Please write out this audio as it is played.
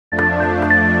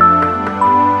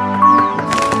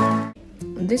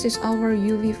This is our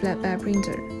UV flatbed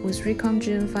printer with Recon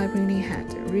GM5 printing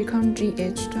head, Recon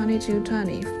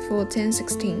GH2220 for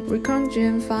 1016. Recon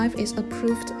GM5 is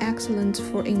approved excellent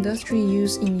for industry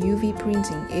use in UV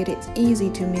printing. It is easy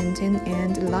to maintain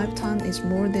and the lifetime is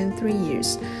more than 3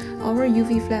 years. Our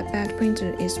UV flatbed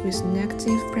printer is with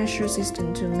negative pressure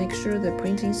system to make sure the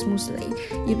printing smoothly.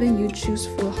 Even you choose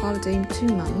for holiday 2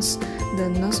 months, the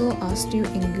nozzles are still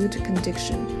in good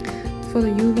condition. For the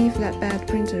UV flatbed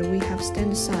printer, we have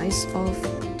standard size of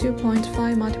 2.5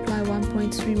 x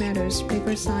 1.3 meters,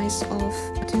 bigger size of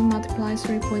 2 x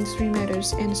 3.3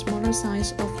 meters, and smaller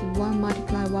size of 1 x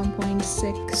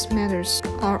 1.6 meters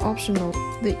are optional.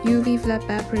 The UV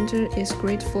flatbed printer is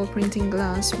great for printing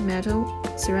glass, metal,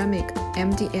 ceramic,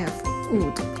 MDF,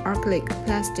 wood, acrylic,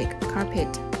 plastic, carpet,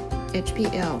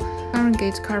 HPL, iron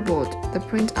gate cardboard. The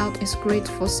printout is great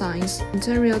for science,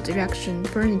 interior direction,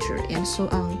 furniture, and so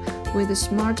on. With the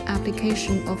smart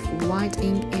application of white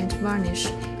ink and varnish,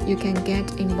 you can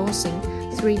get embossing,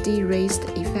 3D raised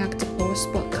effect, or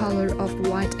spot color of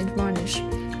white and varnish.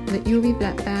 The UV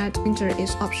flatbed printer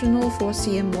is optional for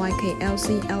CMYK,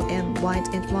 LC, LM,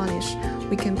 white and varnish.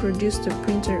 We can produce the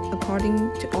printer according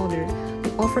to order.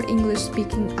 We offer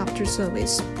English-speaking after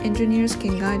service. Engineers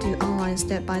can guide you online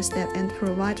step by step and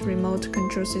provide remote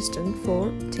control system for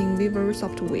TeamViewer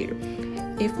software.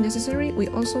 If necessary, we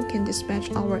also can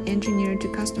dispatch our engineer to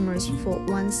customers for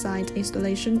on-site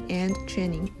installation and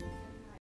training.